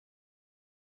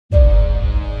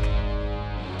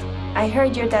I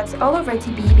heard your dad's all over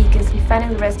TV because he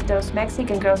finally rescued those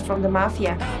Mexican girls from the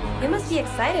mafia. You must be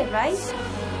excited, right?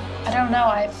 I don't know.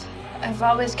 I've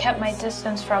always kept my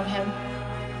distance from him.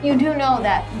 You do know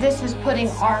that this is putting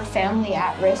our family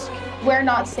at risk. We're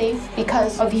not safe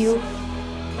because of you.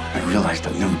 I realized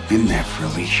I've never been there for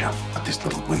Alicia, but this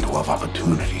little window of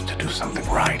opportunity to do something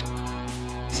right.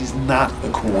 This is not a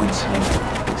coincidence.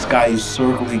 This guy is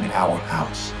circling our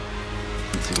house.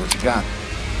 Let's see what you got.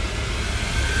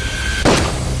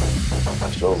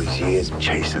 After all these years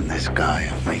chasing this guy,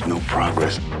 I've made no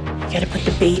progress. You gotta put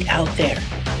the bait out there.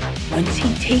 Once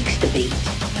he takes the bait,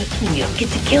 that's when you'll get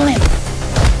to kill him.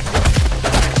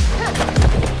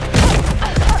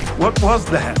 What was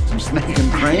that? Some snake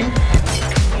and crane?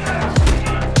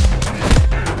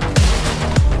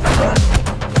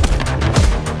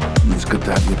 It's good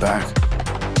to have you back.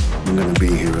 I'm gonna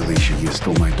be here, Alicia. You're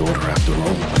still my daughter after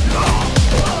all.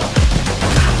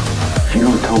 If you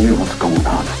don't tell me what's going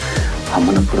on, I'm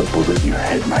gonna put a bullet in your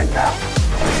head right now.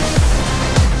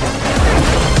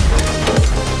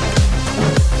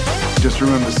 Just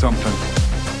remember something.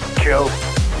 Kill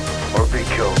or be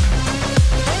killed.